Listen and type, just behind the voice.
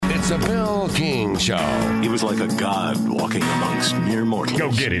It's a Bill King Show. He was like a god walking amongst mere mortals.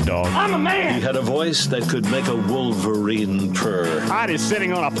 Go get it, dog. I'm a man. He had a voice that could make a wolverine purr. Heart is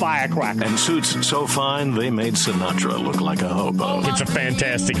sitting on a firecracker. And suits so fine, they made Sinatra look like a hobo. It's a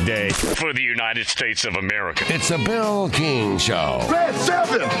fantastic day for the United States of America. It's a Bill King Show. Red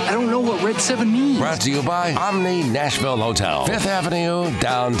 7! I don't know what Red 7 means. Brought to you by Omni Nashville Hotel, 5th Avenue,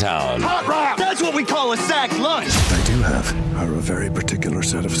 downtown. Hot rock! That's what we call a sack lunch. What I do have are a very particular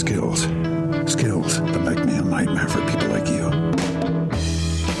set of skills. Skills that make me a nightmare for people like you.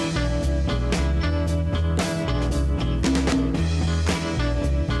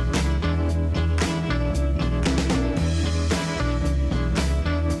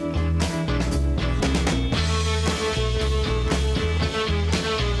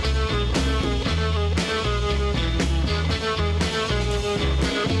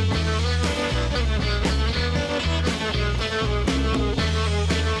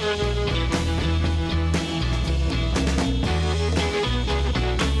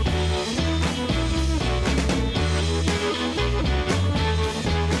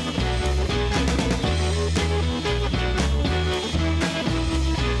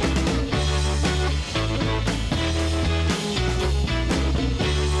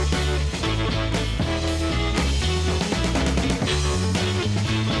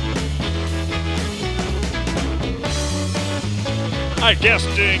 Hi,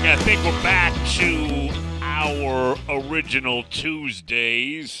 guesting. I think we're back to our original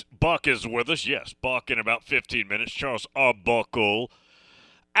Tuesdays. Buck is with us. Yes, Buck in about 15 minutes. Charles Arbuckle.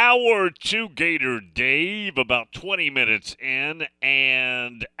 Hour 2, Gator Dave, about 20 minutes in.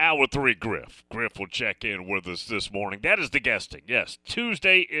 And hour 3, Griff. Griff will check in with us this morning. That is the guesting. Yes,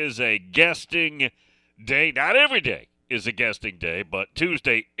 Tuesday is a guesting day. Not every day is a guesting day, but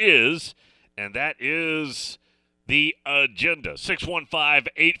Tuesday is. And that is the agenda.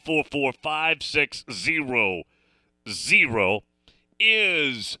 615-844-5600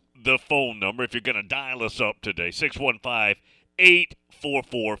 is the phone number if you're going to dial us up today.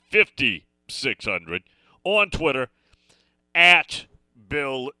 615-844-5600. On Twitter, at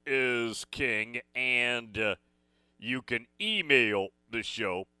Bill is King. And you can email the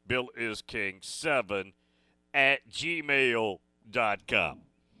show, billisking7@gmail.com.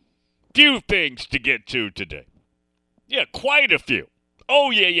 Few things to get to today. Yeah, quite a few. Oh,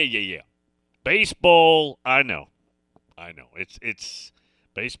 yeah. Baseball, I know. It's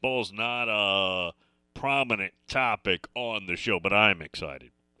baseball's not a prominent topic on the show, but I'm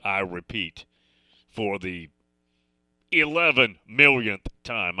excited. I repeat, for the 11 millionth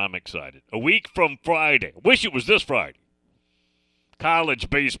time, I'm excited. A week from Friday. Wish it was this Friday. College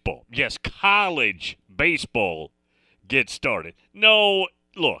baseball. Yes, college baseball gets started. No,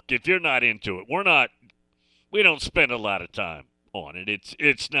 look, if you're not into it, we don't spend a lot of time on it.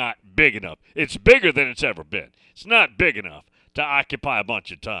 It's not big enough. It's bigger than it's ever been. It's not big enough to occupy a bunch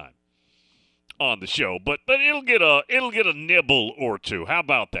of time on the show, but it'll get a nibble or two. How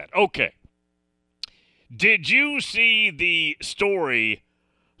about that? Okay. Did you see the story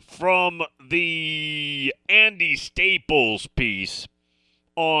from the Andy Staples piece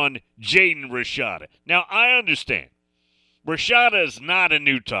on Jaden Rashada? Now, I understand. Rashada is not a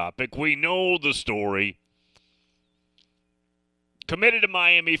new topic. We know the story. Committed to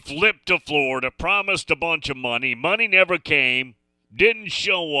Miami, flipped to Florida, promised a bunch of money. Money never came, didn't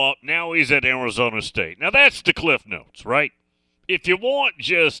show up. Now he's at Arizona State. Now that's the Cliff Notes, right? If you want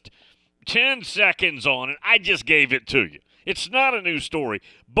just 10 seconds on it, I just gave it to you. It's not a new story,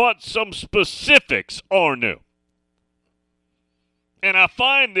 but some specifics are new. And I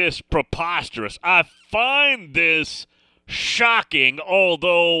find this preposterous. I find this shocking,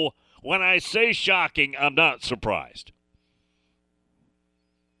 although when I say shocking, I'm not surprised.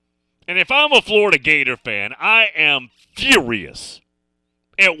 And if I'm a Florida Gator fan, I am furious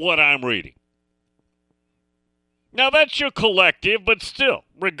at what I'm reading. Now, that's your collective, but still,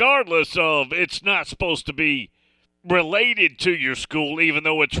 regardless of it's not supposed to be related to your school, even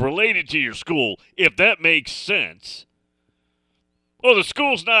though it's related to your school, if that makes sense, or the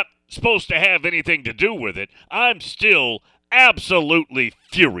school's not supposed to have anything to do with it, I'm still absolutely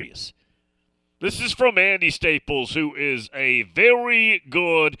furious. This is from Andy Staples, who is a very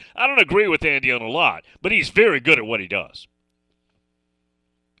good, I don't agree with Andy on a lot, but he's very good at what he does.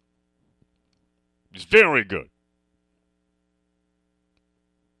 He's very good.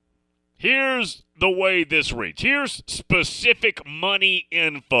 Here's the way this reads. Here's specific money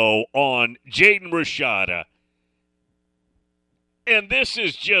info on Jaden Rashada. And this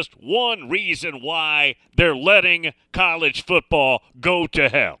is just one reason why they're letting college football go to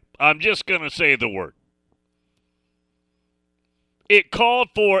hell. I'm just going to say the word. it called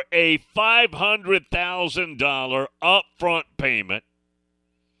for a $500,000 upfront payment.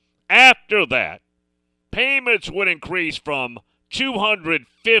 After that, payments would increase from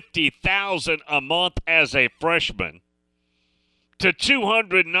 $250,000 a month as a freshman to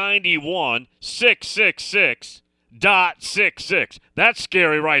 $291,666.66. That's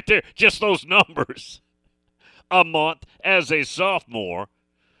scary right there. Just those numbers. A month as a sophomore,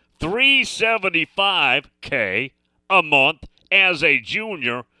 $375K a month as a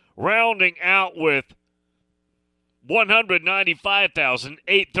junior, rounding out with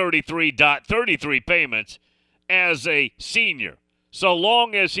 $195,833.33 payments as a senior, so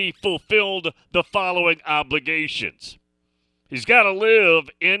long as he fulfilled the following obligations. He's got to live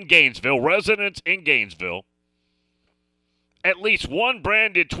in Gainesville, residence in Gainesville, at least one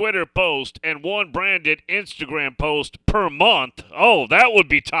branded Twitter post and one branded Instagram post per month. Oh, that would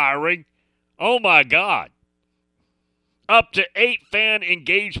be tiring. Oh, my God. Up to 8 fan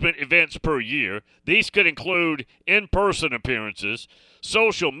engagement events per year. These could include in-person appearances,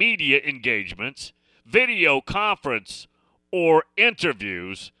 social media engagements, video conference, or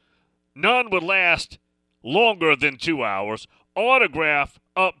interviews. None would last longer than 2 hours. Autograph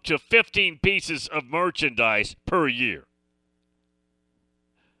up to 15 pieces of merchandise per year.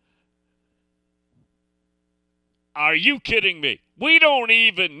 Are you kidding me? We don't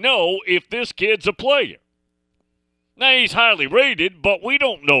even know if this kid's a player. Now, he's highly rated, but we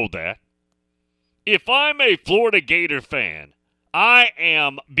don't know that. If I'm a Florida Gator fan, I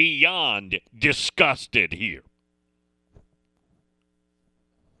am beyond disgusted here.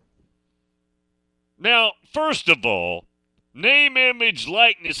 Now, first of all, name, image,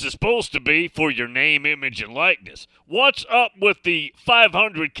 likeness is supposed to be for your name, image, and likeness. What's up with the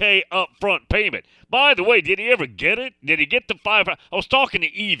 $500K upfront payment? By the way, did he ever get it? Did he get the $500K? I was talking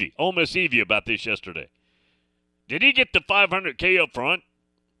to Evie, Ole Miss Evie, about this yesterday. Did he get the $500K up front?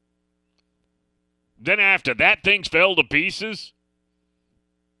 Then after that, things fell to pieces?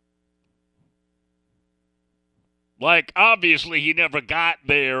 Like, obviously, he never got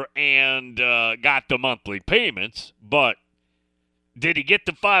there and got the monthly payments, but did he get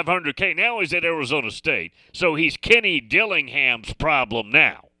the $500K? Now he's at Arizona State, so he's Kenny Dillingham's problem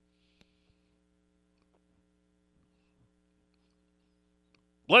now.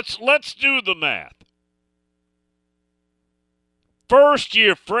 Let's do the math. First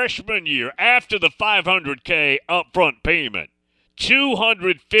year, freshman year, after the $500K upfront payment,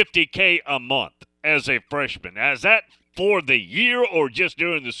 $250K a month as a freshman. Now, is that for the year or just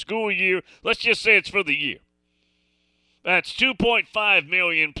during the school year? Let's just say it's for the year. That's $2.5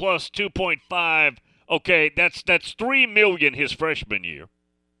 million plus 2.5. Okay, that's $3 million his freshman year.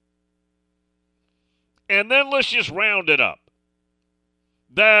 And then let's just round it up.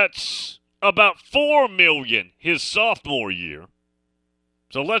 That's about $4 million his sophomore year.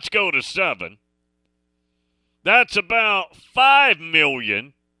 So let's go to 7. That's about $5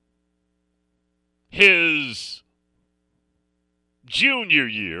 million his junior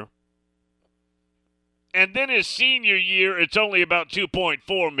year. And then his senior year, it's only about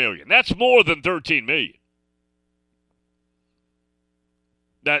 $2.4 million. That's more than $13 million.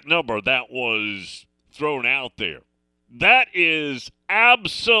 That number that was thrown out there. That is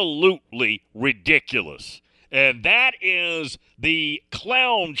absolutely ridiculous. And that is the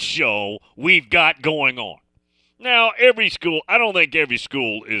clown show we've got going on. Now, every school, I don't think every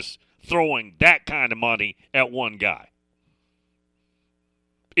school is throwing that kind of money at one guy.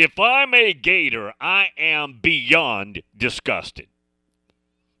 If I'm a Gator, I am beyond disgusted.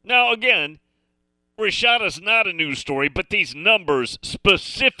 Now, again, Rashada's not a news story, but these numbers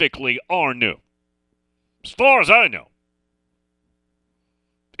specifically are new. As far as I know.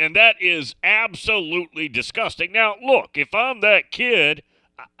 And that is absolutely disgusting. Now, look, if I'm that kid,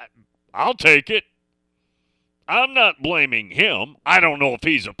 I'll take it. I'm not blaming him. I don't know if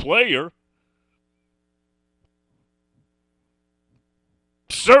he's a player.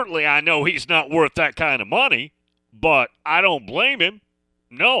 Certainly, I know he's not worth that kind of money, but I don't blame him.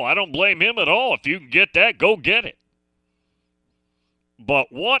 No, I don't blame him at all. If you can get that, go get it.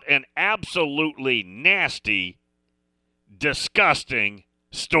 But what an absolutely nasty, disgusting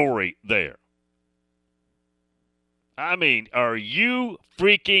story there. I mean, are you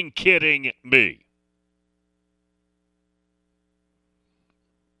freaking kidding me?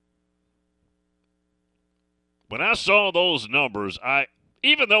 When I saw those numbers,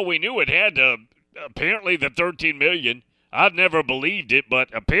 even though we knew it had to, apparently the $13 million, I've never believed it, but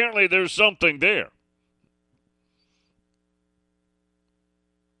apparently there's something there.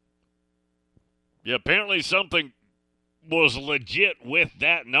 Yeah, apparently something was legit with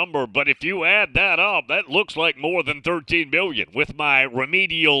that number, but if you add that up, that looks like more than $13 million with my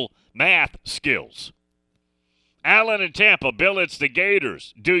remedial math skills. Allen and Tampa, Bill, it's the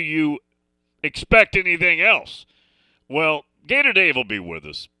Gators. Do you expect anything else? Well, Gator Dave will be with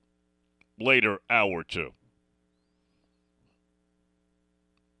us later, hour two.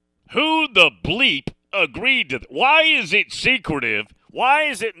 Who the bleep agreed to why is it secretive? Why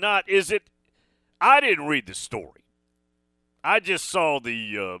is it not? I didn't read the story. I just saw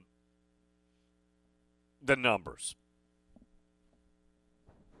the numbers.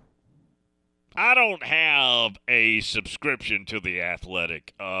 I don't have a subscription to The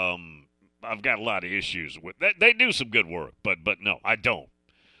Athletic. I've got a lot of issues with that. They do some good work, but no, I don't.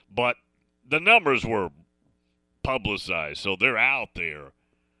 But the numbers were publicized, so they're out there.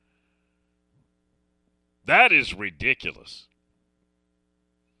 That is ridiculous.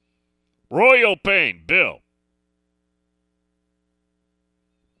 Royal Payne, Bill.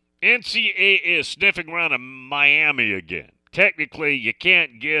 NCAA is sniffing around in Miami again. Technically, you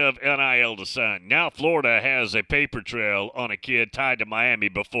can't give NIL to sign. Now Florida has a paper trail on a kid tied to Miami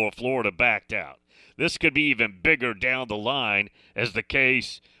before Florida backed out. This could be even bigger down the line as the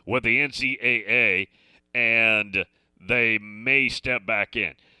case with the NCAA, and they may step back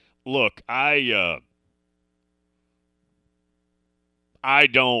in. Look, I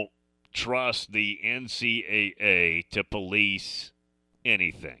don't trust the NCAA to police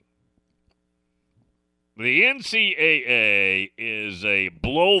anything. The NCAA is a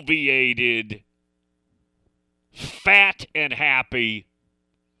bloviated, fat and happy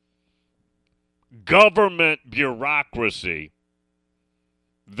government bureaucracy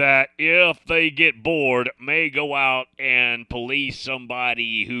that, if they get bored, may go out and police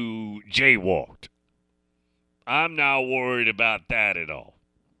somebody who jaywalked. I'm not worried about that at all.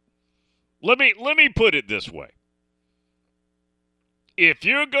 Let me put it this way. If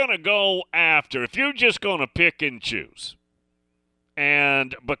you're going to go after, if you're just going to pick and choose,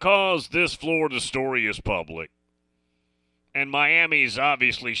 and because this Florida story is public, and Miami's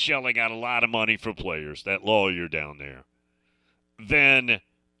obviously shelling out a lot of money for players, that lawyer down there, then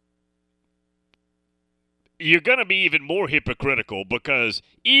you're going to be even more hypocritical, because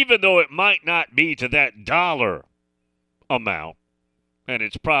even though it might not be to that dollar amount, and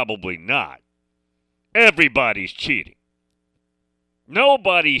it's probably not, everybody's cheating.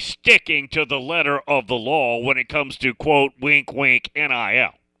 Nobody's sticking to the letter of the law when it comes to, quote, wink, wink,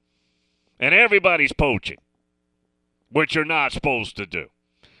 NIL. And everybody's poaching, which you're not supposed to do.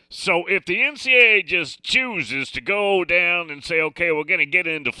 So if the NCAA just chooses to go down and say, okay, we're going to get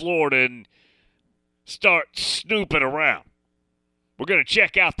into Florida and start snooping around, we're going to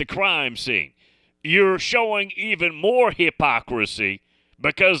check out the crime scene, you're showing even more hypocrisy,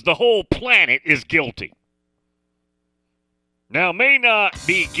 because the whole planet is guilty. Now, may not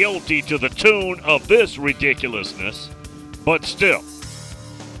be guilty to the tune of this ridiculousness, but still.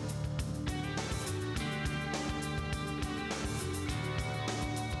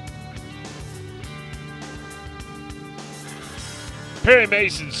 Perry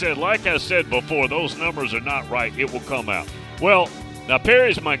Mason said, like I said before, those numbers are not right. It will come out. Well, now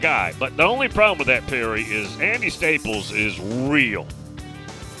Perry's my guy, but the only problem with that, Perry, is Andy Staples is real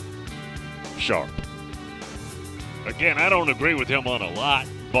sharp. Again, I don't agree with him on a lot,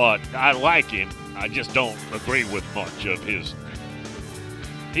 but I like him. I just don't agree with much of his.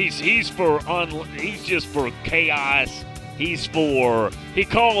 He's just for chaos. He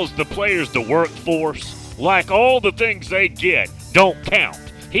calls the players the workforce. Like all the things they get don't count.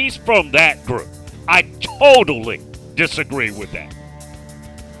 He's from that group. I totally disagree with that.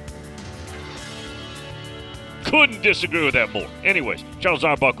 Couldn't disagree with that more. Anyways, Charles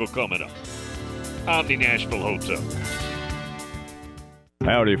Arbuckle coming up. Omni Nashville Hotel.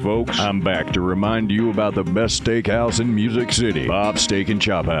 Howdy, folks. I'm back to remind you about the best steakhouse in Music City, Bob's Steak and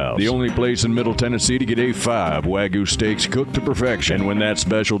Chop House. The only place in Middle Tennessee to get A5 Wagyu steaks cooked to perfection. And when that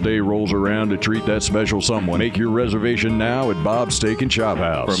special day rolls around to treat that special someone, make your reservation now at Bob's Steak and Chop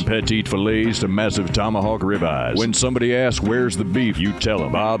House. From petite fillets to massive tomahawk ribeyes. When somebody asks where's the beef, you tell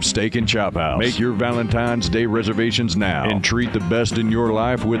them Bob's Steak and Chop House. Make your Valentine's Day reservations now and treat the best in your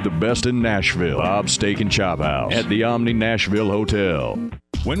life with the best in Nashville. Bob's Steak and Chop House at the Omni Nashville Hotel.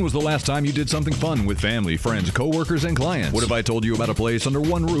 When was the last time you did something fun with family, friends, coworkers, and clients? What if I told you about a place under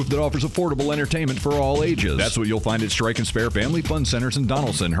one roof that offers affordable entertainment for all ages? That's what you'll find at Strike and Spare Family Fun Centers in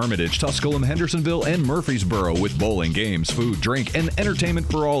Donaldson, Hermitage, Tusculum, Hendersonville, and Murfreesboro with bowling, games, food, drink, and entertainment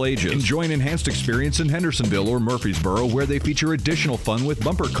for all ages. Enjoy an enhanced experience in Hendersonville or Murfreesboro where they feature additional fun with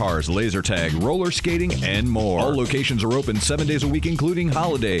bumper cars, laser tag, roller skating, and more. All locations are open 7 days a week, including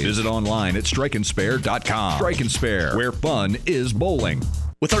holidays. Visit online at strikeandspare.com. Strike and Spare, where fun is bowling.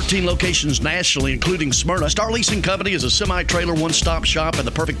 With 13 locations nationally, including Smyrna, Star Leasing Company is a semi-trailer one-stop shop and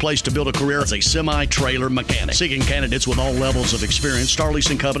the perfect place to build a career as a semi-trailer mechanic. Seeking candidates with all levels of experience, Star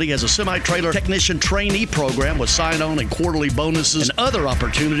Leasing Company has a semi-trailer technician trainee program with sign-on and quarterly bonuses and other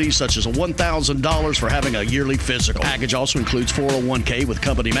opportunities such as $1,000 for having a yearly physical. The package also includes 401k with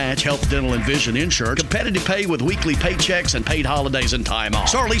company match, health, dental, and vision insurance, competitive pay with weekly paychecks, and paid holidays and time off.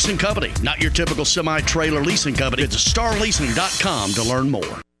 Star Leasing Company, not your typical semi-trailer leasing company. Visit starleasing.com to learn more.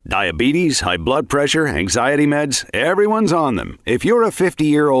 Diabetes, high blood pressure, anxiety meds, everyone's on them. If you're a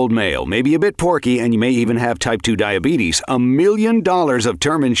 50-year-old male, maybe a bit porky, and you may even have type 2 diabetes, $1 million of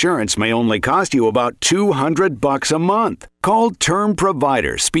term insurance may only cost you about $200 a month. Call Term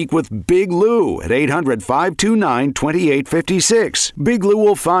Provider. Speak with Big Lou at 800-529-2856. Big Lou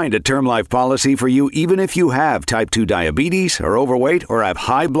will find a term life policy for you even if you have type 2 diabetes, are overweight, or have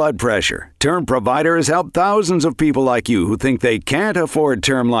high blood pressure. Term Provider has helped thousands of people like you who think they can't afford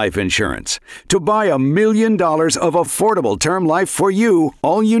term life insurance. To buy $1 million of affordable term life for you,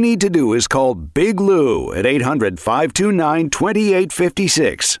 all you need to do is call Big Lou at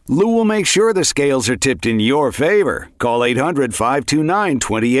 800-529-2856. Lou will make sure the scales are tipped in your favor. Call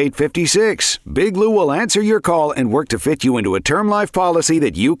 800-529-2856. Big Lou will answer your call and work to fit you into a term life policy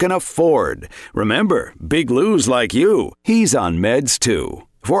that you can afford. Remember, Big Lou's like you. He's on meds too.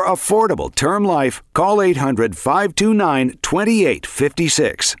 For affordable term life, call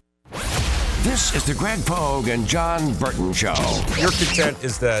 800-529-2856. This is the Greg Pogue and John Burton Show. Your content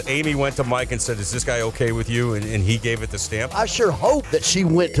is that Amy went to Mike and said, is this guy okay with you? And he gave it the stamp. I sure hope that she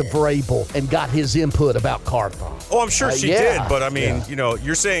went to Vrabel and got his input about Carthon. Oh, I'm sure she did. But, I mean, you know,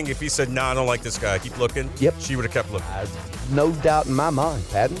 you're saying if he said, no, I don't like this guy, keep looking, she would have kept looking. No doubt in my mind,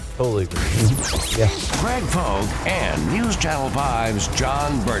 Patton. Totally agree. Yeah. Greg Pogue and News Channel 5's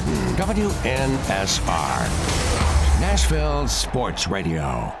John Burton, WNSR, Nashville Sports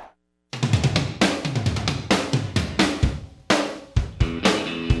Radio.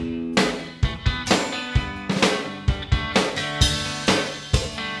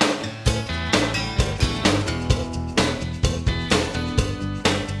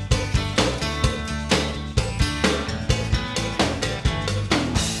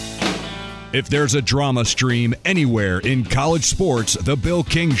 If there's a drama stream anywhere in college sports, The Bill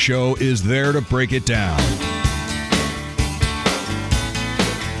King Show is there to break it down.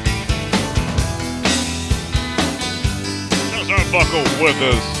 Those are Buckle with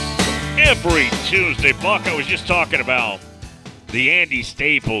us every Tuesday. Buck, I was just talking about the Andy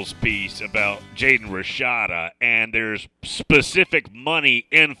Staples piece about Jaden Rashada, and there's specific money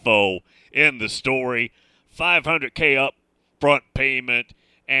info in the story. $500K up front payment,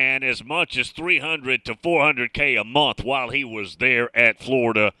 and as much as $300 to $400K a month while he was there at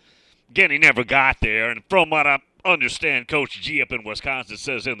Florida. Again, he never got there, and from what I understand, Coach G up in Wisconsin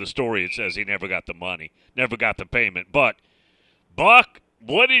says in the story, it says he never got the money, never got the payment. But, Buck,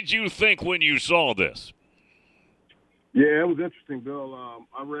 what did you think when you saw this? Yeah, it was interesting, Bill.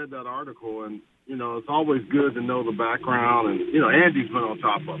 I read that article, and, you know, it's always good to know the background. And, you know, Andy's been on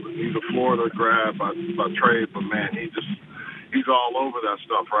top of it. He's a Florida grad by trade, but, man, he's all over that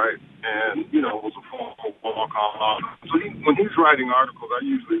stuff, right? And, you know, was a former walk-on. So when he's writing articles, I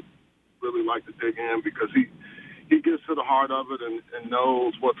usually really like to dig in because he gets to the heart of it and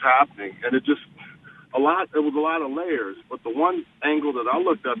knows what's happening. And it was a lot of layers. But the one angle that I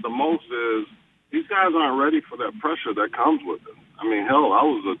looked at the most is these guys aren't ready for that pressure that comes with it. I mean, hell, I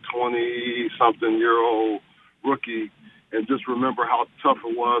was a 20-something-year-old rookie and just remember how tough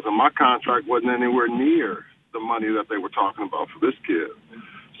it was, and my contract wasn't anywhere near the money that they were talking about for this kid.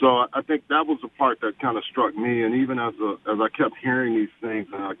 So I think that was the part that kind of struck me. And even as I kept hearing these things,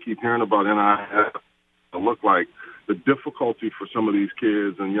 and I keep hearing about NIL, it looked like the difficulty for some of these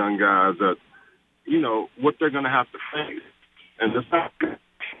kids and young guys that, you know, what they're going to have to face. And it's not good.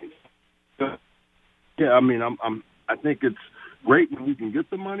 Yeah, I mean, I think it's great when you can get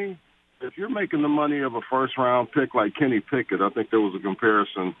the money. If you're making the money of a first-round pick like Kenny Pickett, I think there was a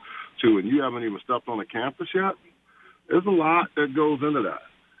comparison to, and you haven't even stepped on the campus yet, there's a lot that goes into that.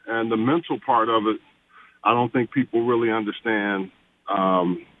 And the mental part of it, I don't think people really understand.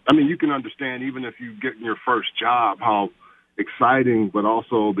 I mean, you can understand even if you get in your first job how exciting, but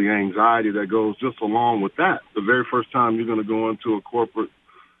also the anxiety that goes just along with that. The very first time you're going to go into a corporate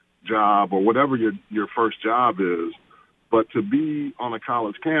job or whatever your first job is, but to be on a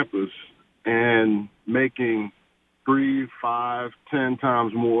college campus and making 3, 5, 10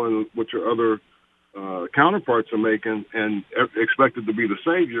 times more than what your other counterparts are making and expected to be the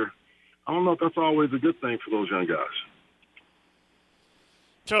savior, I don't know if that's always a good thing for those young guys.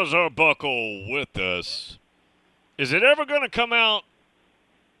 Charles Arbuckle with us. Is it ever going to come out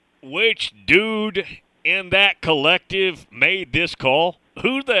which dude in that collective made this call?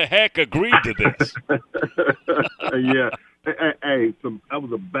 Who the heck agreed to this? Yeah. Hey, that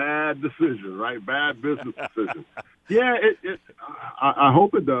was a bad decision, right? Bad business decision. Yeah, I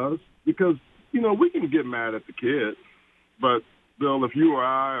hope it does because, we can get mad at the kid. But, Bill, if you or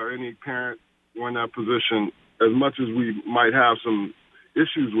I or any parent were in that position, as much as we might have some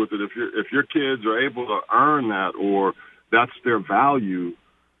issues with it, if your kids are able to earn that or that's their value,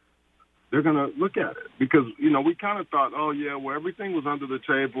 they're going to look at it. Because, we kind of thought, oh, yeah, well, everything was under the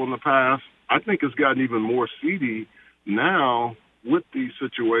table in the past. I think it's gotten even more seedy now with these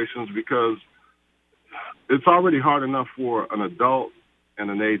situations because it's already hard enough for an adult and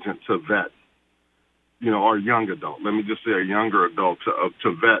an agent to vet, or a young adult. Let me just say a younger adult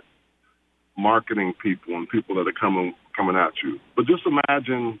to vet marketing people and people that are coming at you. But just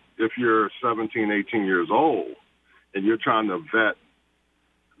imagine if you're 17, 18 years old and you're trying to vet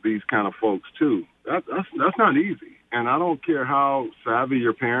these kind of folks too. That's not easy. And I don't care how savvy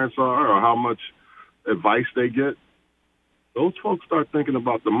your parents are or how much advice they get. Those folks start thinking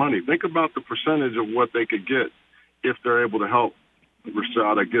about the money. Think about the percentage of what they could get if they're able to help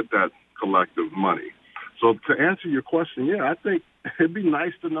Rashada get that collective money. So to answer your question, yeah, I think it'd be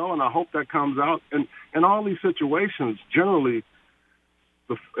nice to know, and I hope that comes out. And in all these situations, generally,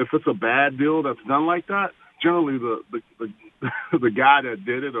 if it's a bad deal that's done like that, generally the guy that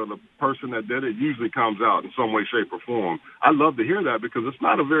did it or the person that did it usually comes out in some way, shape, or form. I'd love to hear that because it's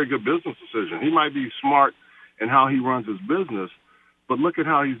not a very good business decision. He might be smart in how he runs his business, but look at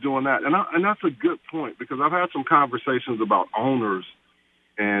how he's doing that. And that's a good point because I've had some conversations about owners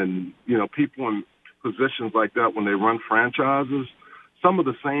and, people in positions like that when they run franchises. Some of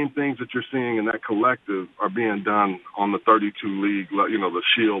the same things that you're seeing in that collective are being done on the 32 league, the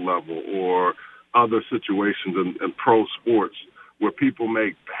Shield level or other situations in pro sports where people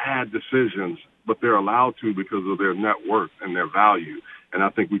make bad decisions, but they're allowed to because of their net worth and their value. And I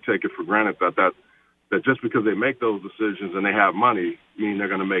think we take it for granted that just because they make those decisions and they have money mean they're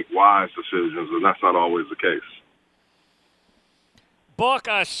going to make wise decisions, and that's not always the case. Buck,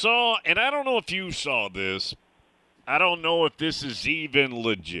 I saw, and I don't know if you saw this. I don't know if this is even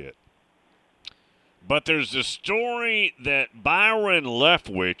legit. But there's a story that Byron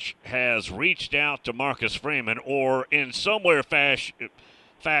Leftwich has reached out to Marcus Freeman, or in somewhere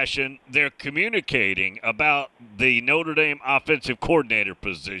fashion, they're communicating about the Notre Dame offensive coordinator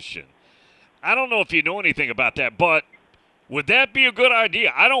position. I don't know if you know anything about that, but would that be a good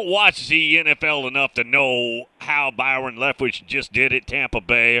idea? I don't watch the NFL enough to know how Byron Leftwich just did it, Tampa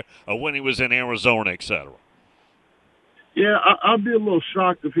Bay, or when he was in Arizona, et cetera. Yeah, I'd be a little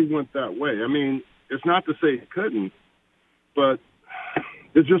shocked if he went that way. I mean, it's not to say he couldn't, but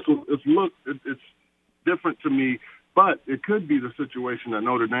it's different to me. But it could be the situation that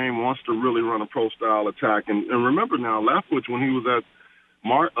Notre Dame wants to really run a pro-style attack. And remember now, Leftwich, when he was at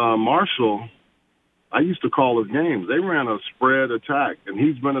Marshall, I used to call his games. They ran a spread attack, and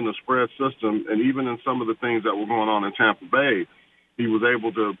he's been in the spread system. And even in some of the things that were going on in Tampa Bay, he was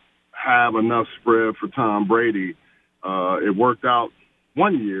able to have enough spread for Tom Brady. It worked out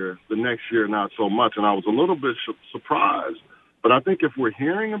one year, the next year not so much, and I was a little bit surprised. But I think if we're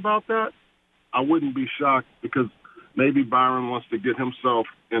hearing about that, I wouldn't be shocked because maybe Byron wants to get himself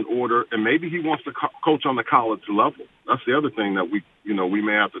in order, and maybe he wants to coach on the college level. That's the other thing that we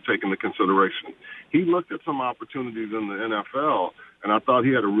may have to take into consideration. He looked at some opportunities in the NFL, and I thought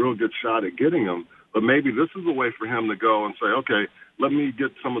he had a real good shot at getting them. But maybe this is a way for him to go and say, okay, let me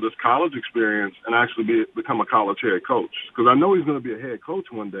get some of this college experience and actually become a college head coach. Because I know he's going to be a head coach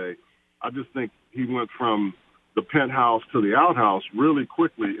one day. I just think he went from the penthouse to the outhouse really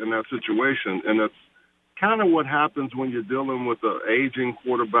quickly in that situation, and that's kind of what happens when you're dealing with an aging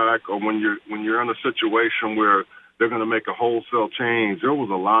quarterback or when you're in a situation where they're going to make a wholesale change. There was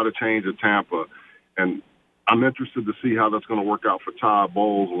a lot of change at Tampa, and I'm interested to see how that's going to work out for Todd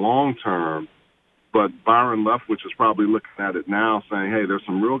Bowles long term. But Byron Leftwich is probably looking at it now saying, hey, there's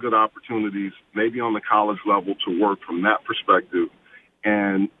some real good opportunities maybe on the college level to work from that perspective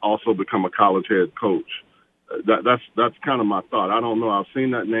and also become a college head coach. That's kind of my thought. I don't know. I've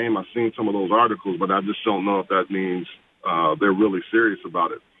seen that name. I've seen some of those articles, but I just don't know if that means they're really serious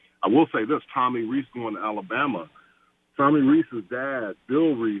about it. I will say this, Tommy Rees going to Alabama. Tommy Rees's dad,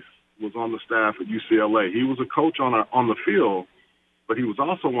 Bill Rees, was on the staff at UCLA. He was a coach on the field, but he was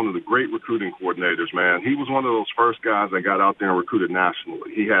also one of the great recruiting coordinators, man. He was one of those first guys that got out there and recruited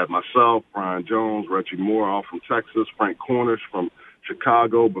nationally. He had myself, Brian Jones, Reggie Moore, all from Texas, Frank Cornish from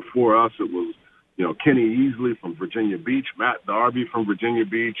Chicago. Before us, it was, Kenny Easley from Virginia Beach, Matt Darby from Virginia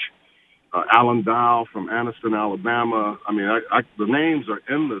Beach, Alan Dow from Anniston, Alabama. I mean, the names are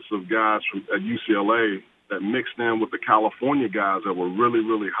endless of guys at UCLA that mixed in with the California guys that were really,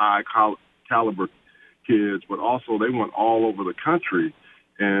 really high caliber kids, but also they went all over the country.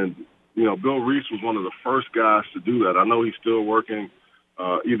 And, Bill Rees was one of the first guys to do that. I know he's still working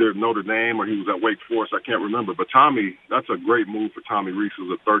either at Notre Dame or he was at Wake Forest. I can't remember. But Tommy, that's a great move for Tommy Rees as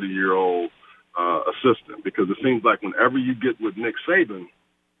a 30-year-old assistant, because it seems like whenever you get with Nick Saban,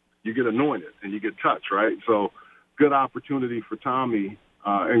 you get anointed and you get touched, right? So good opportunity for Tommy.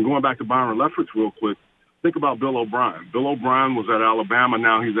 And going back to Byron Leftwich real quick, think about Bill O'Brien. Bill O'Brien was at Alabama.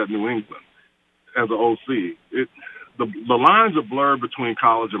 Now he's at New England as an OC. The lines are blurred between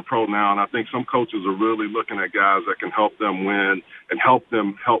college and pro now, and I think some coaches are really looking at guys that can help them win and help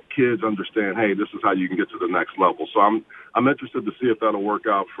kids understand, hey, this is how you can get to the next level. So I'm interested to see if that'll work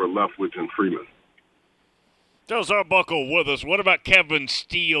out for Leftwich and Freeman. Those Arbuckle with us. What about Kevin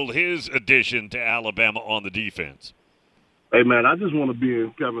Steele, his addition to Alabama on the defense? Hey, man, I just want to be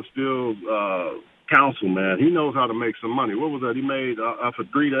in Kevin Steele's council, man. He knows how to make some money. What was that? He made for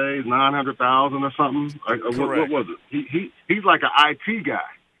 3 days $900,000 or something. What was it? He's like an IT guy.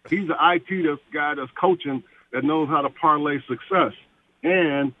 He's an IT guy that's coaching that knows how to parlay success.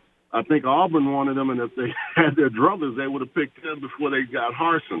 And I think Auburn wanted him, and if they had their druthers, they would have picked him before they got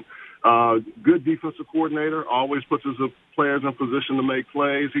Harsin. Good defensive coordinator, always puts his players in position to make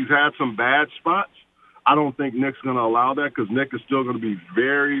plays. He's had some bad spots. I don't think Nick's going to allow that, because Nick is still going to be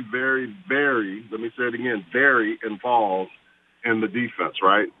very, very, very, let me say it again, very involved in the defense,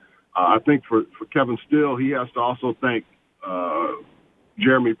 right? I think for Kevin Steele, he has to also thank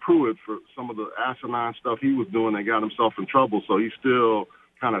Jeremy Pruitt for some of the asinine stuff he was doing that got himself in trouble. So he's still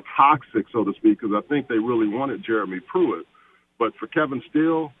kind of toxic, so to speak, because I think they really wanted Jeremy Pruitt. But for Kevin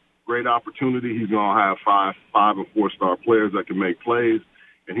Steele, great opportunity. He's going to have five and 4-star players that can make plays,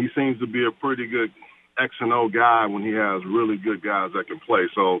 and he seems to be a pretty good X and O guy when he has really good guys that can play.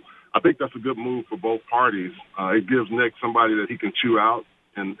 So I think that's a good move for both parties. It gives Nick somebody that he can chew out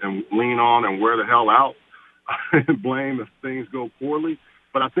and lean on and wear the hell out and blame if things go poorly.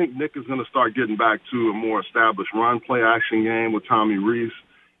 But I think Nick is going to start getting back to a more established run play action game with Tommy Rees,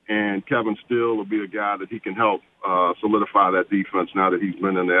 and Kevin Steele will be a guy that he can help solidify that defense now that he's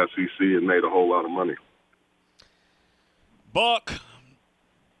been in the SEC and made a whole lot of money. Buck,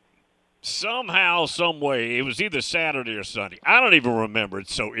 somehow, some way, it was either Saturday or Sunday. I don't even remember.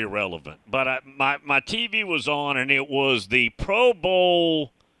 It's so irrelevant. But my TV was on, and it was the Pro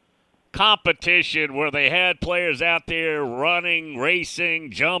Bowl competition where they had players out there running, racing,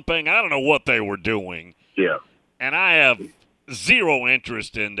 jumping. I don't know what they were doing. Yeah. And I have zero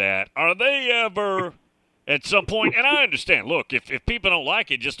interest in that. Are they ever at some point? And I understand. Look, if people don't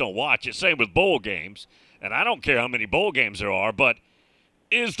like it, just don't watch it. Same with bowl games. And I don't care how many bowl games there are, but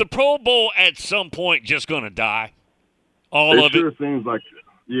is the Pro Bowl at some point just going to die? It sure seems like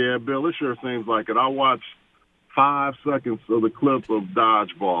it. Yeah, Bill, it sure seems like it. I watched 5 seconds of the clip of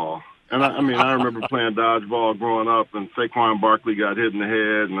dodgeball. And I remember playing dodgeball growing up, and Saquon Barkley got hit in the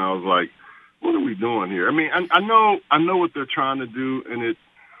head, and I was like, what are we doing here? I mean, I know what they're trying to do, and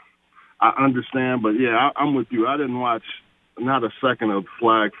I understand, but yeah, I'm with you. I didn't watch not a second of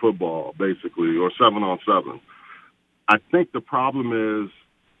flag football, basically, or 7-on-7. I think the problem is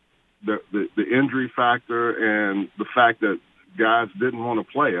the injury factor and the fact that guys didn't want to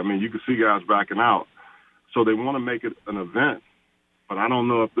play. I mean, you can see guys backing out. So they want to make it an event, but I don't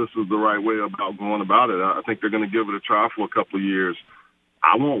know if this is the right way about going about it. I think they're going to give it a try for a couple of years.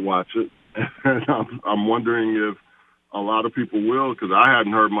 I won't watch it. I'm wondering if a lot of people will, because I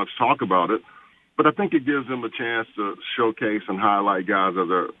hadn't heard much talk about it. But I think it gives them a chance to showcase and highlight guys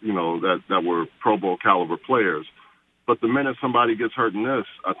that were Pro Bowl caliber players. But the minute somebody gets hurt in this,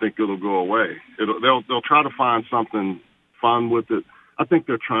 I think it'll go away. They'll try to find something fun with it. I think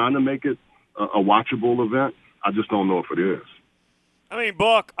they're trying to make it a watchable event. I just don't know if it is. I mean,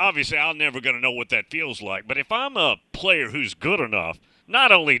 Buck, obviously I'm never going to know what that feels like. But if I'm a player who's good enough,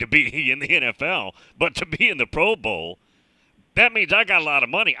 not only to be in the NFL, but to be in the Pro Bowl, that means I got a lot of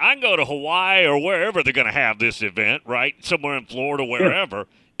money. I can go to Hawaii or wherever they're going to have this event, right? Somewhere in Florida, wherever,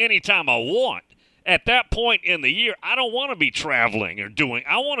 anytime I want. At that point in the year, I don't want to be traveling or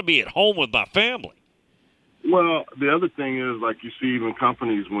I want to be at home with my family. Well, the other thing is, like, you see even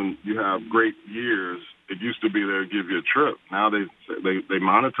companies, when you have great years, it used to be they'll give you a trip. Now they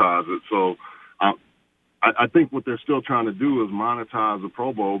monetize it. So I think what they're still trying to do is monetize the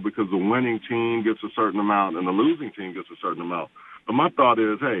Pro Bowl, because the winning team gets a certain amount and the losing team gets a certain amount. But my thought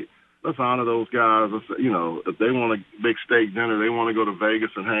is, hey, let's honor those guys. If they want a big steak dinner, they want to go to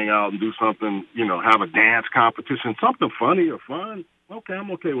Vegas and hang out and do something, have a dance competition, something funny or fun. Okay,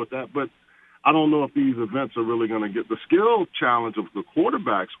 I'm okay with that. But I don't know if these events are really going to get the skill challenge of the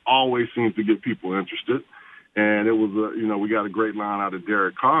quarterbacks. Always seems to get people interested. And it was, we got a great line out of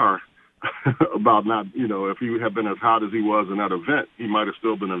Derek Carr about not, if he had been as hot as he was in that event, he might have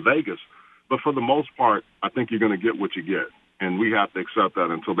still been in Vegas. But for the most part, I think you're going to get what you get. And we have to accept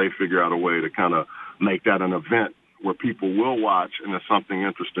that until they figure out a way to kind of make that an event where people will watch and it's something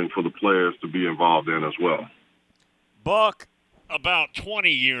interesting for the players to be involved in as well. Buck, about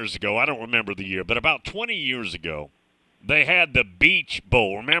 20 years ago, I don't remember the year, but about 20 years ago, they had the Beach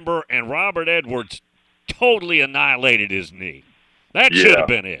Bowl, remember? And Robert Edwards totally annihilated his knee. That should have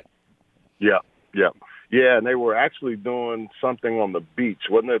been it. Yeah, and they were actually doing something on the beach,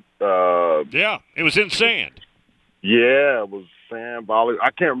 wasn't it? Yeah, it was in sand. Yeah, it was sand, volley.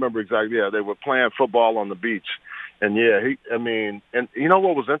 I can't remember exactly. Yeah, they were playing football on the beach. And, and you know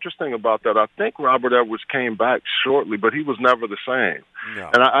what was interesting about that? I think Robert Edwards came back shortly, but he was never the same. No.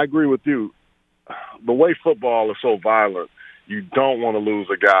 And I agree with you. The way football is so violent, you don't want to lose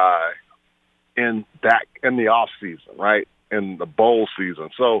a guy in the off season, right? In the bowl season.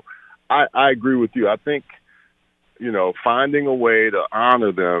 So I agree with you. I think, finding a way to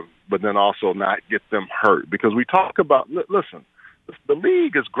honor them, but then also not get them hurt. Because we talk about, listen, the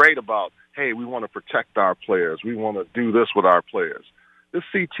league is great about, hey, we want to protect our players. We want to do this with our players. This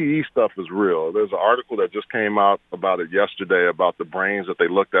CTE stuff is real. There's an article that just came out about it yesterday about the brains that they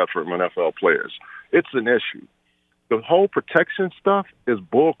looked at from NFL players. It's an issue. The whole protection stuff is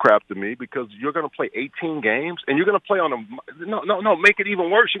bullcrap to me, because you're going to play 18 games and you're going to play on make it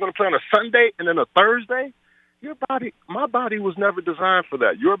even worse. You're going to play on a Sunday and then a Thursday. My body was never designed for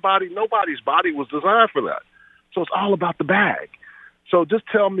that. Your body, nobody's body was designed for that. So it's all about the bag. So just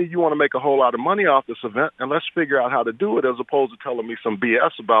tell me you want to make a whole lot of money off this event, and let's figure out how to do it, as opposed to telling me some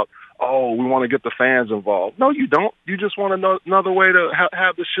BS about, we want to get the fans involved. No, you don't. You just want another way to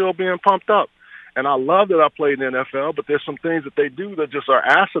have the shield being pumped up. And I love that I played in the NFL, but there's some things that they do that just are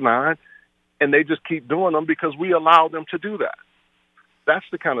asinine, and they just keep doing them because we allow them to do that. That's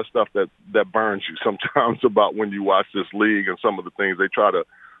the kind of stuff that burns you sometimes about when you watch this league and some of the things they try to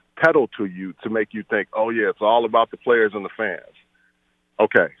peddle to you to make you think, it's all about the players and the fans.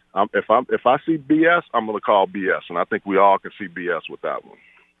 Okay, if I see BS, I'm going to call BS, and I think we all can see BS with that one.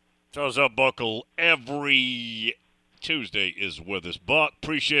 Charles Buckle every Tuesday is with us. Buck,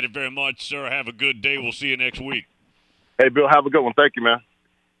 appreciate it very much, sir. Have a good day. We'll see you next week. Hey, Bill, have a good one. Thank you, man.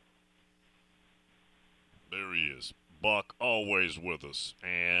 There he is. Buck, always with us,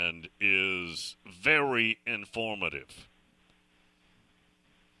 and is very informative.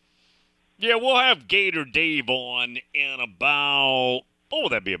 Yeah, we'll have Gator Dave on in about,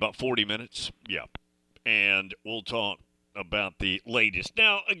 that'd be about 40 minutes. Yeah. And we'll talk about the latest.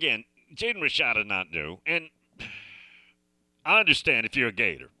 Now, again, Jaden Rashada not new, and I understand if you're a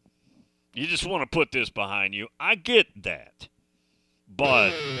Gator. You just want to put this behind you. I get that.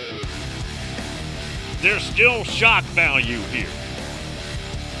 But there's still shock value here.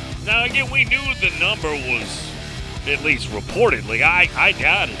 Now, again, we knew the number was, at least reportedly, I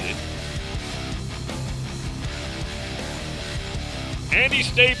doubted it. Andy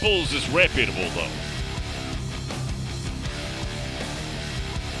Staples is reputable, though.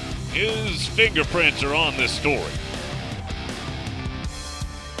 His fingerprints are on this story.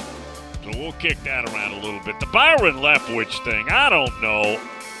 So we'll kick that around a little bit. The Byron Leftwich thing, I don't know.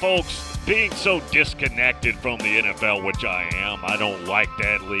 Folks, being so disconnected from the NFL, which I am, I don't like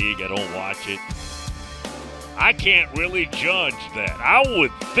that league. I don't watch it. I can't really judge that. I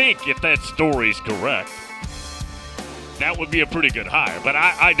would think if that story's correct, that would be a pretty good hire. But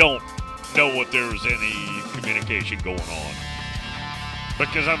I don't know what there's any communication going on,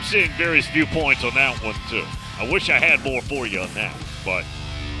 because I'm seeing various viewpoints on that one, too. I wish I had more for you on that, but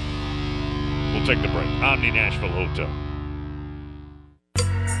we'll take the break. Omni Nashville Hotel.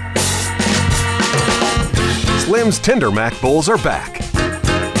 Slim's Tender Mac Bowls are back.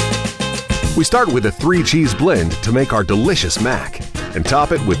 We start with a 3-cheese blend to make our delicious mac, and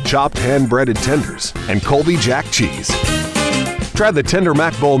top it with chopped hand-breaded tenders and Colby Jack cheese. Try the Tender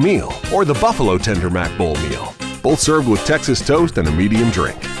Mac Bowl meal or the Buffalo Tender Mac Bowl meal, both served with Texas toast and a medium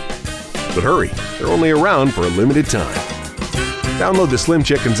drink. But hurry, they're only around for a limited time. Download the Slim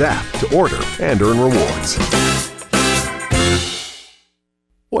Chickens app to order and earn rewards.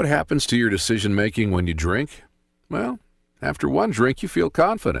 What happens to your decision-making when you drink? Well, after one drink, you feel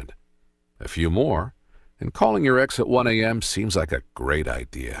confident. A few more, and calling your ex at 1 a.m. seems like a great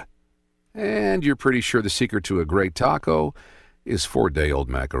idea. And you're pretty sure the secret to a great taco is 4-day-old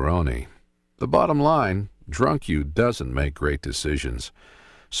macaroni. The bottom line, drunk you doesn't make great decisions.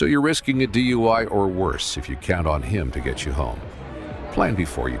 So you're risking a DUI or worse if you count on him to get you home. Plan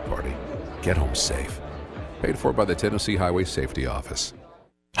before you party. Get home safe. Paid for by the Tennessee Highway Safety Office.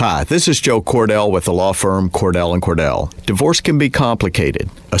 Hi, this is Joe Cordell with the law firm Cordell & Cordell. Divorce can be complicated,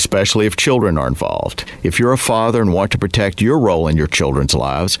 especially if children are involved. If you're a father and want to protect your role in your children's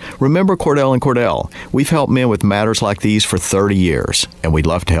lives, remember Cordell & Cordell. We've helped men with matters like these for 30 years, and we'd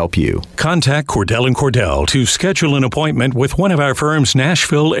love to help you. Contact Cordell & Cordell to schedule an appointment with one of our firm's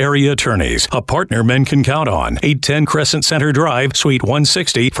Nashville area attorneys, a partner men can count on. 810 Crescent Center Drive, Suite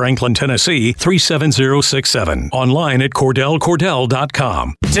 160, Franklin, Tennessee, 37067. Online at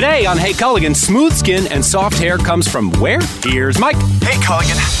CordellCordell.com. Today on Hey Culligan, smooth skin and soft hair comes from where? Here's Mike. Hey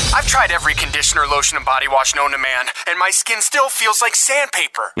Culligan, I've tried every conditioner, lotion, and body wash known to man, and my skin still feels like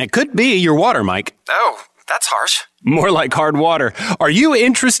sandpaper. It could be your water, Mike. Oh, that's harsh. More like hard water. Are you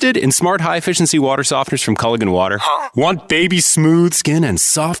interested in smart high-efficiency water softeners from Culligan Water? Huh? Want baby smooth skin and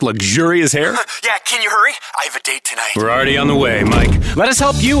soft, luxurious hair? Yeah, can you hurry? I have a date tonight. We're already on the way, Mike. Let us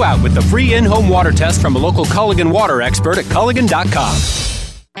help you out with the free in-home water test from a local Culligan water expert at Culligan.com.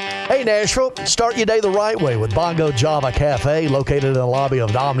 Hey Nashville, start your day the right way with Bongo Java Cafe, located in the lobby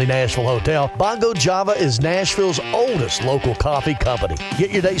of the Omni Nashville Hotel. Bongo Java is Nashville's oldest local coffee company.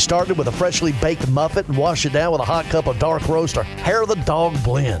 Get your day started with a freshly baked muffin and wash it down with a hot cup of dark roast or hair of the dog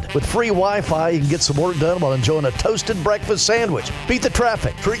blend. With free Wi-Fi, you can get some work done while enjoying a toasted breakfast sandwich. Beat the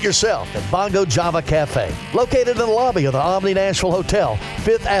traffic. Treat yourself at Bongo Java Cafe, located in the lobby of the Omni Nashville Hotel,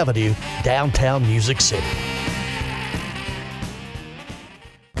 5th Avenue, downtown Music City.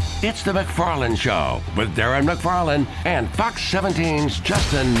 It's the McFarland Show with Darren McFarland and Fox 17's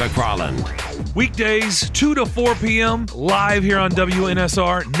Justin McFarland. Weekdays, 2 to 4 p.m., live here on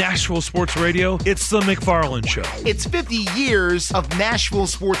WNSR, Nashville Sports Radio. It's the McFarland Show. It's 50 years of Nashville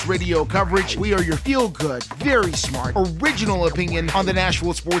sports radio coverage. We are your feel-good, very smart, original opinion on the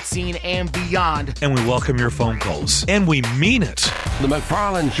Nashville sports scene and beyond. And we welcome your phone calls. And we mean it. The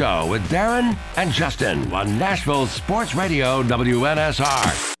McFarland Show with Darren and Justin on Nashville Sports Radio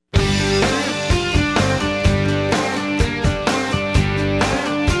WNSR.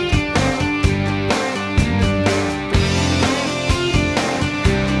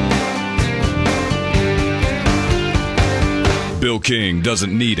 Bill King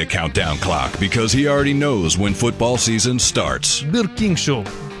doesn't need a countdown clock because he already knows when football season starts. Bill King Show,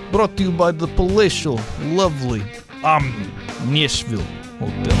 brought to you by the palatial, lovely Nashville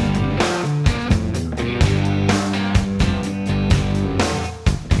Hotel.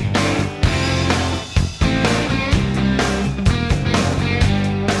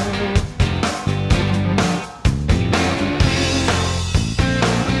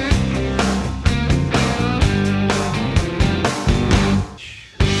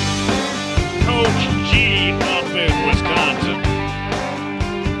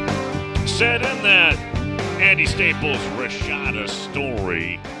 Said in that Andy Staples Rashada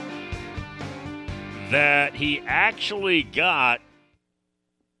story that he actually got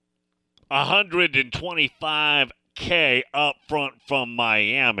 $125K up front from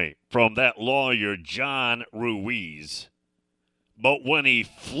Miami from that lawyer John Ruiz. But when he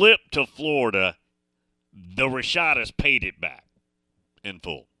flipped to Florida, the Rashadas paid it back in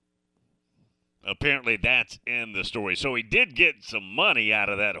full. Apparently that's in the story. So he did get some money out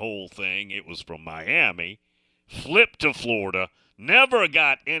of that whole thing. It was from Miami. Flipped to Florida. Never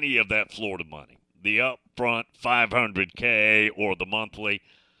got any of that Florida money. The upfront $500K or the monthly.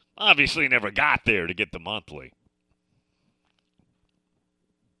 Obviously never got there to get the monthly.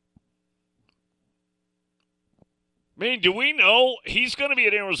 I mean, do we know he's going to be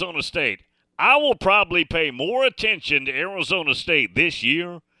at Arizona State? I will probably pay more attention to Arizona State this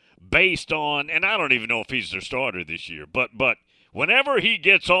year based on, and I don't even know if he's their starter this year, but whenever he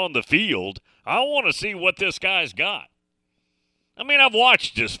gets on the field, I want to see what this guy's got. I mean, I've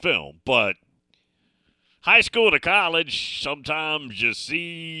watched this film, but high school to college, sometimes you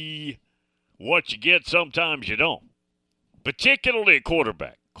see what you get, sometimes you don't. Particularly at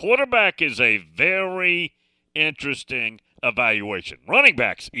quarterback. Quarterback is a very interesting evaluation. Running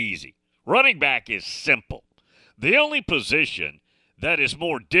back's easy. Running back is simple. The only position that is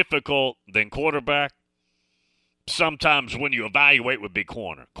more difficult than quarterback sometimes when you evaluate would be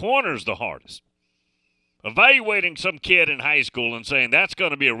corner. Corner's the hardest. Evaluating some kid in high school and saying that's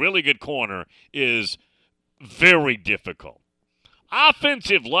going to be a really good corner is very difficult.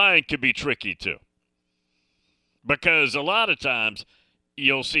 Offensive line can be tricky too. Because a lot of times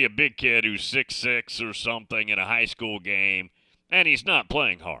you'll see a big kid who's 6'6" or something in a high school game, and he's not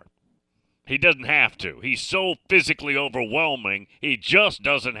playing hard. He doesn't have to. He's so physically overwhelming, he just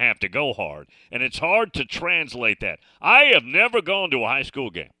doesn't have to go hard. And it's hard to translate that. I have never gone to a high school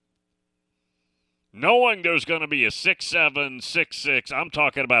game knowing there's going to be a 6'7", 6'6", I'm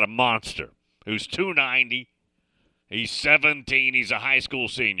talking about a monster, who's 290, he's 17, he's a high school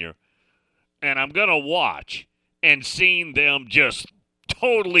senior, and I'm going to watch and seeing them just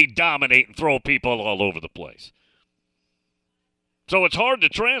totally dominate and throw people all over the place. So it's hard to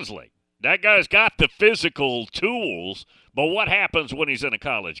translate. That guy's got the physical tools, but what happens when he's in a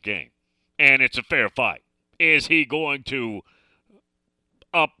college game and it's a fair fight? Is he going to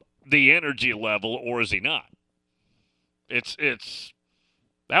up the energy level or is he not? It's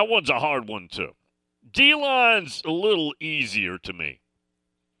that one's a hard one too. D-line's a little easier to me.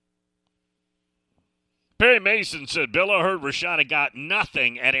 Perry Mason said, Bill, I heard Rashada got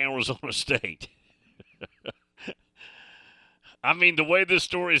nothing at Arizona State. I mean, the way this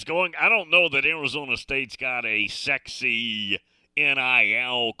story is going, I don't know that Arizona State's got a sexy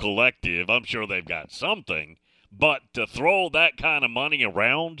NIL collective. I'm sure they've got something. But to throw that kind of money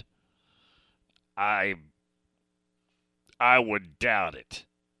around, I would doubt it.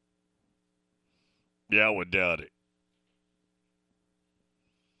 Yeah, I would doubt it.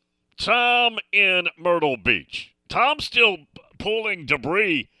 Tom in Myrtle Beach. Tom's still pulling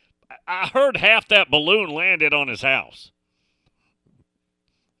debris. I heard half that balloon landed on his house.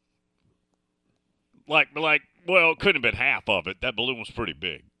 Like, well, it couldn't have been half of it. That balloon was pretty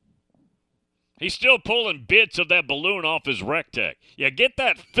big. He's still pulling bits of that balloon off his Rectech. Yeah, get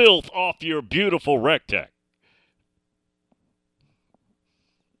that filth off your beautiful Rectech.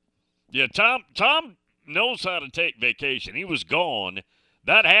 Yeah, Tom knows how to take vacation. He was gone.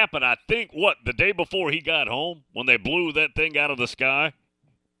 That happened, I think, the day before he got home when they blew that thing out of the sky?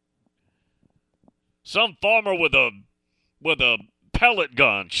 Some farmer with a pellet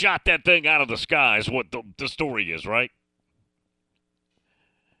gun shot that thing out of the sky is what the story is, right?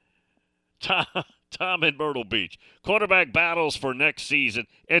 Tom in Myrtle Beach. Quarterback battles for next season.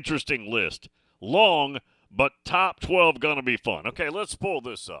 Interesting list. Long, but top 12 going to be fun. Okay, let's pull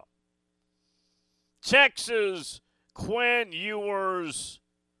this up. Texas, Quinn Ewers,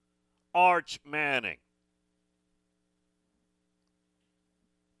 Arch Manning.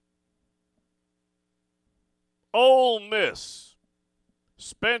 Ole Miss,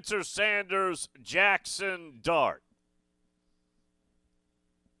 Spencer Sanders, Jackson Dart.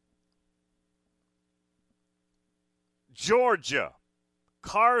 Georgia,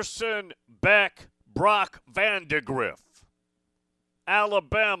 Carson Beck, Brock Vandegrift.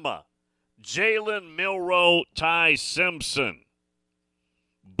 Alabama, Jalen Milroe, Ty Simpson.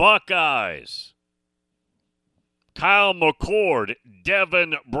 Buckeyes, Kyle McCord,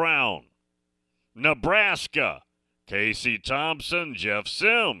 Devin Brown. Nebraska, Casey Thompson, Jeff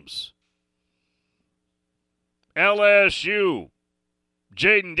Sims. LSU,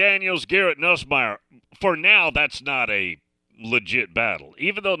 Jaden Daniels, Garrett Nussmeier. For now, that's not a legit battle.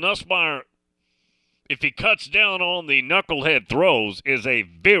 Even though Nussmeier, if he cuts down on the knucklehead throws, is a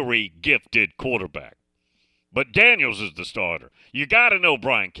very gifted quarterback. But Daniels is the starter. You got to know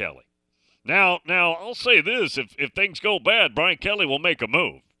Brian Kelly. Now, I'll say this. If things go bad, Brian Kelly will make a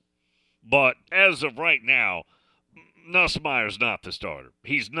move. But as of right now, Nussmeier's not the starter.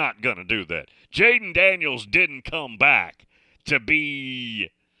 He's not going to do that. Jaden Daniels didn't come back to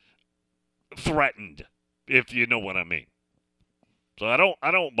be threatened, if you know what I mean. So I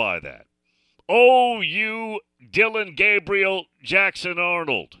don't buy that. OU, Dylan Gabriel, Jackson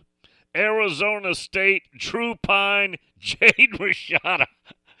Arnold. Arizona State, Drew Pine, Jade Rashada.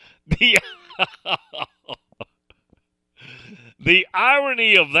 The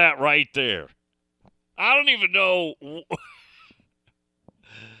irony of that right there. I don't even know.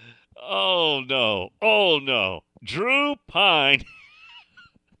 Oh, no. Drew Pine,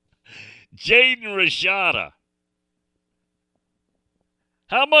 Jaden Rashada.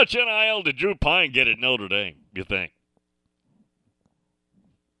 How much NIL did Drew Pine get at Notre Dame, you think?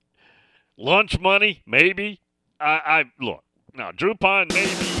 Lunch money, maybe? Look, now, Drew Pine may be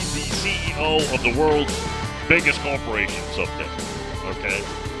the CEO of the world's biggest corporation someday, okay?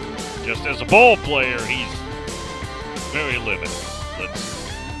 Just as a ball player, he's very limited.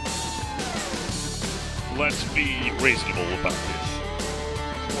 Let's be reasonable about this.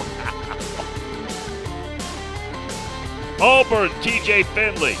 Wow. Auburn, TJ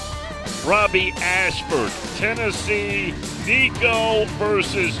Finley, Robbie Ashford. Tennessee, Nico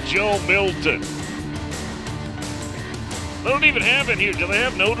versus Joe Milton. They don't even have it here. Do they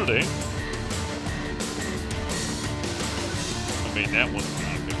have Notre Dame? I mean, that one's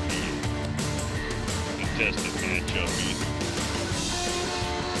not going to be a contested matchup either.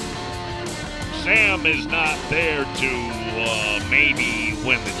 Sam is not there to maybe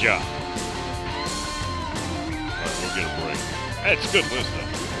win the job. All right, we'll get a break. That's a good list, though.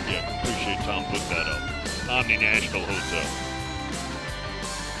 Yeah, appreciate Tom putting that up. Omni Nashville Hotel.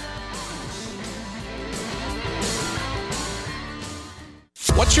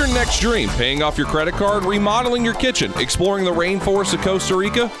 What's your next dream? Paying off your credit card, remodeling your kitchen, exploring the rainforests of Costa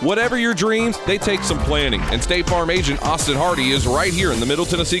Rica? Whatever your dreams, they take some planning. And State Farm agent Austin Hardy is right here in the Middle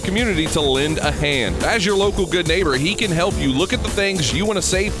Tennessee community to lend a hand. As your local good neighbor, he can help you look at the things you want to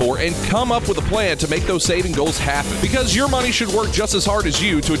save for and come up with a plan to make those saving goals happen. Because your money should work just as hard as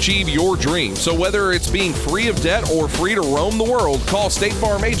you to achieve your dream. So whether it's being free of debt or free to roam the world, call State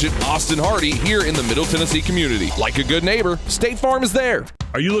Farm agent Austin Hardy here in the Middle Tennessee community. Like a good neighbor, State Farm is there.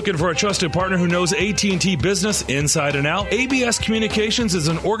 Are you looking for a trusted partner who knows AT&T business inside and out? ABS Communications is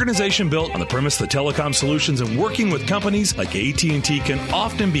an organization built on the premise that telecom solutions and working with companies like AT&T can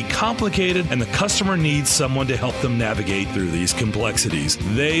often be complicated, and the customer needs someone to help them navigate through these complexities.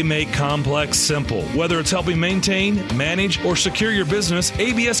 They make complex simple. Whether it's helping maintain, manage, or secure your business,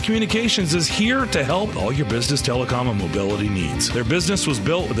 ABS Communications is here to help with all your business telecom and mobility needs. Their business was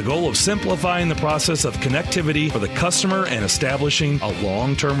built with the goal of simplifying the process of connectivity for the customer and establishing a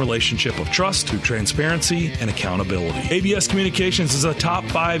long-term relationship of trust through transparency and accountability. ABS Communications is a top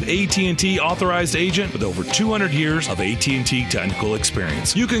 5 AT&T authorized agent with over 200 years of AT&T technical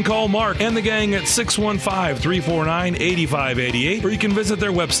experience. You can call Mark and the gang at 615-349-8588, or you can visit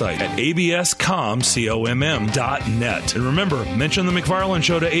their website at abscomm.net. And remember, mention the McFarland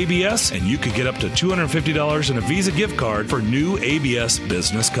Show to ABS, and you could get up to $250 in a Visa gift card for new ABS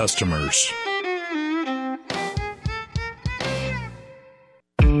business customers.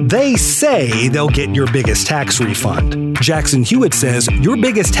 They say they'll get your biggest tax refund. Jackson Hewitt says your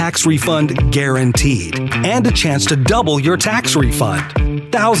biggest tax refund guaranteed, and a chance to double your tax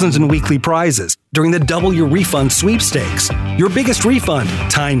refund. Thousands in weekly prizes during the Double Your Refund sweepstakes. Your biggest refund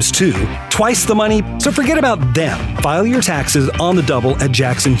times 2, twice the money, so forget about them. File your taxes on the double at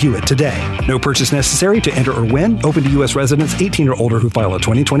Jackson Hewitt today. No purchase necessary to enter or win. Open to U.S. residents 18 or older who file a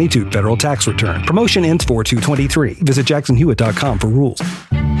 2022 federal tax return. Promotion ends 4/2/23. Visit jacksonhewitt.com for rules.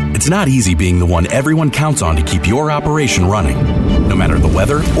 It's not easy being the one everyone counts on to keep your operation running, no matter the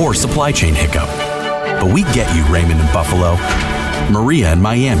weather or supply chain hiccup. But we get you, Raymond in Buffalo, Maria in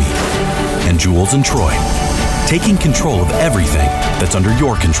Miami, and Jules in Troy, taking control of everything that's under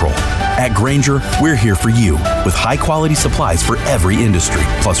your control. At Grainger, we're here for you with high-quality supplies for every industry,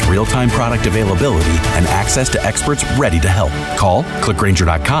 plus real-time product availability and access to experts ready to help. Call, click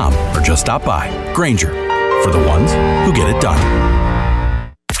Grainger.com, or just stop by. Grainger, for the ones who get it done.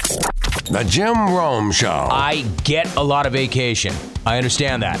 The Jim Rome Show. I get a lot of vacation. I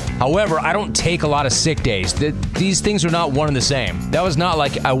understand that. However, I don't take a lot of sick days. These things are not one and the same. That was not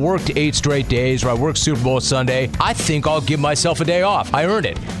like I worked 8 straight days or I worked Super Bowl Sunday. I think I'll give myself a day off. I earned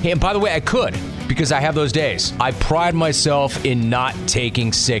it. Hey, and by the way, I could because I have those days. I pride myself in not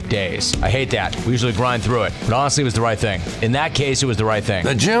taking sick days. I hate that. We usually grind through it. But honestly, it was the right thing. In that case, it was the right thing.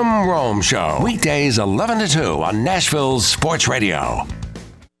 The Jim Rome Show. Weekdays 11 to 2 on Nashville's Sports Radio.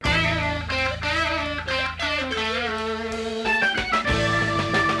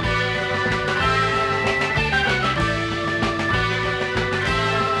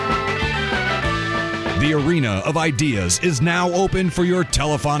 The arena of ideas is now open for your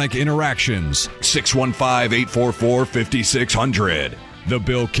telephonic interactions. 615-844-5600. The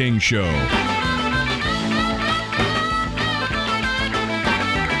Bill King Show.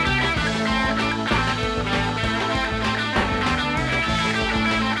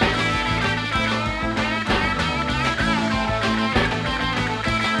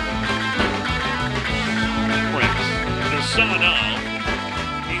 The son of,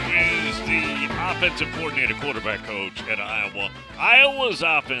 who is the offensive coordinator, quarterback coach at Iowa. Iowa's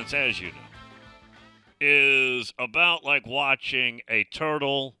offense, as you know, is about like watching a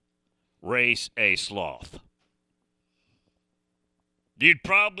turtle race a sloth. You'd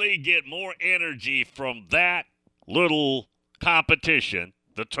probably get more energy from that little competition,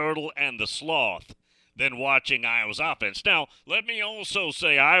 the turtle and the sloth, than watching Iowa's offense. Now, let me also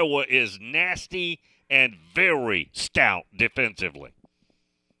say Iowa is nasty and very stout defensively.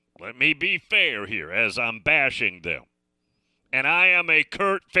 Let me be fair here as I'm bashing them. And I am a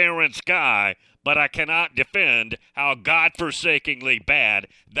Kurt Ferentz guy, but I cannot defend how godforsakingly bad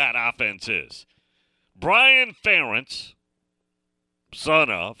that offense is. Brian Ferentz, son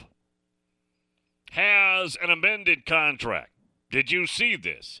of, has an amended contract. Did you see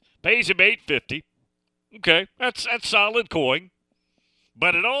this? Pays him $850. Okay, that's solid coin.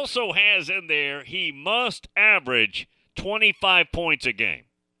 But it also has in there he must average 25 points a game.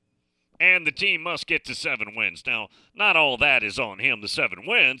 And the team must get to 7 wins. Now, not all that is on him, the 7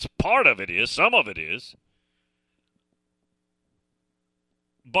 wins. Part of it is, some of it is.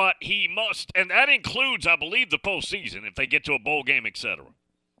 But he must, and that includes, I believe, the postseason, if they get to a bowl game, etc.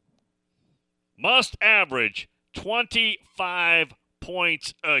 Must average 25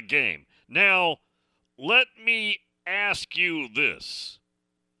 points a game. Now, let me ask you this.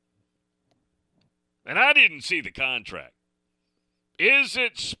 And I didn't see the contract. Is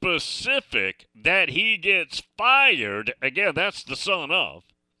it specific that he gets fired, again, that's the son of,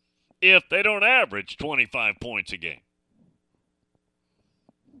 if they don't average 25 points a game?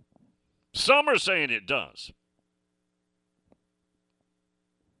 Some are saying it does.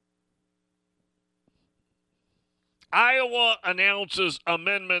 Iowa announces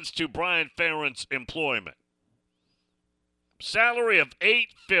amendments to Brian Ferentz's employment. Salary of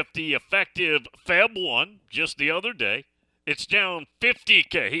 $850 effective Feb 1, just the other day. It's down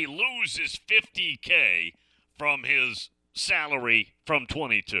 $50K. He loses $50K from his salary from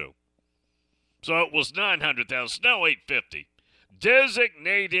 22. So it was $900,000, now $850.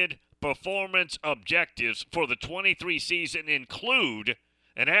 Designated performance objectives for the 23 season include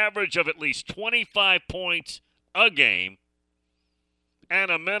an average of at least 25 points a game and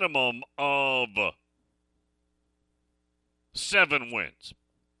a minimum of 7 wins.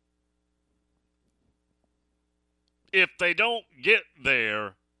 If they don't get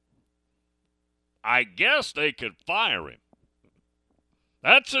there, I guess they could fire him.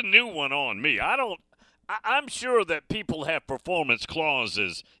 That's a new one on me. I'm sure that people have performance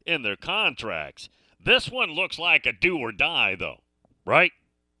clauses in their contracts. This one looks like a do or die, though, right?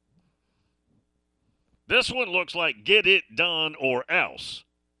 This one looks like get it done or else.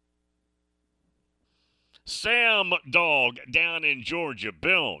 Sam Dog down in Georgia.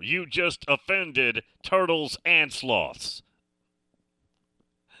 Bill, you just offended turtles and sloths.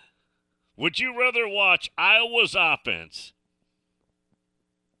 Would you rather watch Iowa's offense?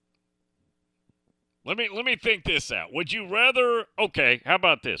 Let me think this out. Would you rather, okay, how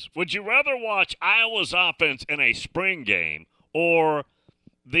about this? Would you rather watch Iowa's offense in a spring game or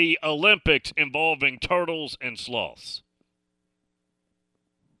the Olympics involving turtles and sloths?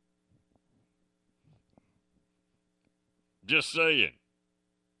 Just saying.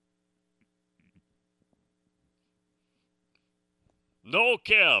 No,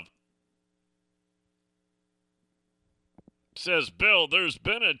 Kev says, Bill, there's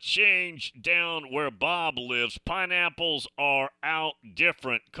been a change down where Bob lives. Pineapples are out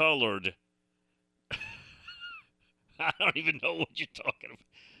different colored. I don't even know what you're talking about.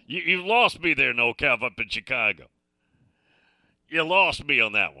 You lost me there, No Kev, up in Chicago. You lost me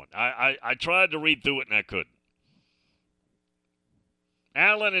on that one. I tried to read through it and I couldn't.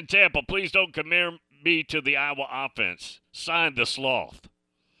 Allen in Tampa, please don't compare me to the Iowa offense. Signed the Sloth.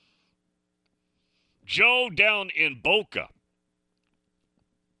 Joe down in Boca.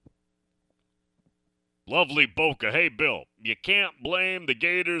 Lovely Boca. Hey, Bill, you can't blame the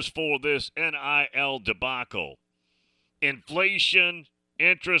Gators for this NIL debacle. Inflation,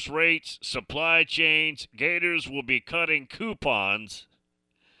 interest rates, supply chains. Gators will be cutting coupons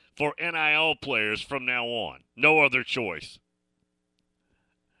for NIL players from now on. No other choice.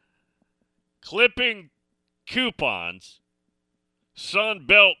 Clipping coupons, Sun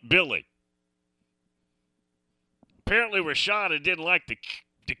Belt Billy. Apparently Rashada didn't like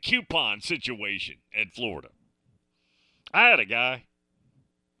the coupon situation in Florida. I had a guy,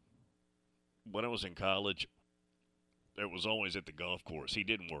 when I was in college, that was always at the golf course. He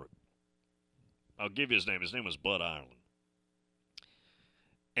didn't work. I'll give you his name. His name was Bud Ireland.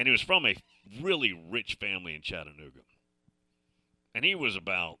 And he was from a really rich family in Chattanooga. And he was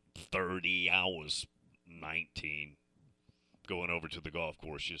about 30. I was 19, going over to the golf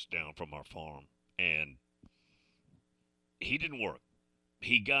course just down from our farm. And he didn't work.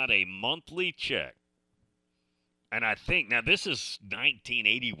 He got a monthly check. And I think, now this is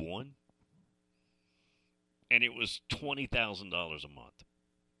 1981. And it was $20,000 a month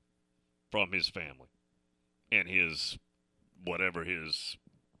from his family. And his, whatever his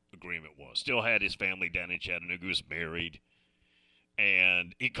agreement was. Still had his family down in Chattanooga. He was married.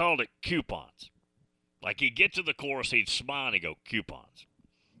 And he called it coupons. Like he'd get to the course, he'd smile and he'd go, coupons.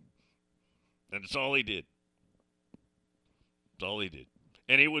 And that's all he did. That's all he did.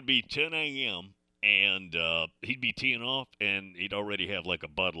 And it would be 10 a.m., and he'd be teeing off, and he'd already have like a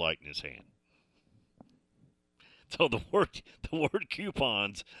Bud Light in his hand. So the word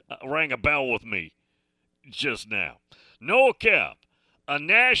coupons rang a bell with me just now. No cap, a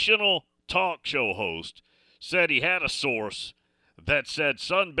national talk show host said he had a source that said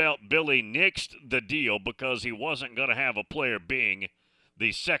Sunbelt Billy nixed the deal because he wasn't going to have a player being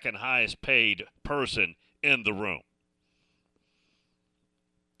the second highest paid person in the room.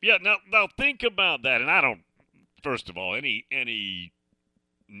 Yeah, now think about that. And I don't, first of all, any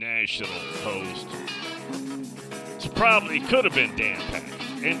national host, it's probably could have been Dan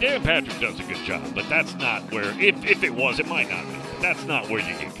Patrick. And Dan Patrick does a good job, but that's not where, if it was, it might not be. But that's not where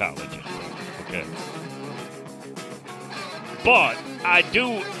you get college info, okay? But I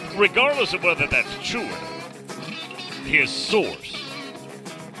do, regardless of whether that's true or not, his source,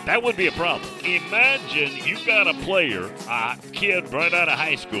 that would be a problem. Imagine you've got a player, a kid right out of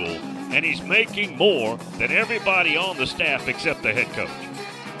high school, and he's making more than everybody on the staff except the head coach.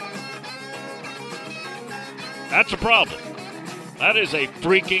 That's a problem. That is a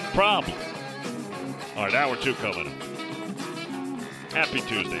freaking problem. All right, hour 2 coming up. Happy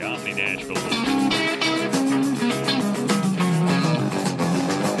Tuesday, Omni Nashville.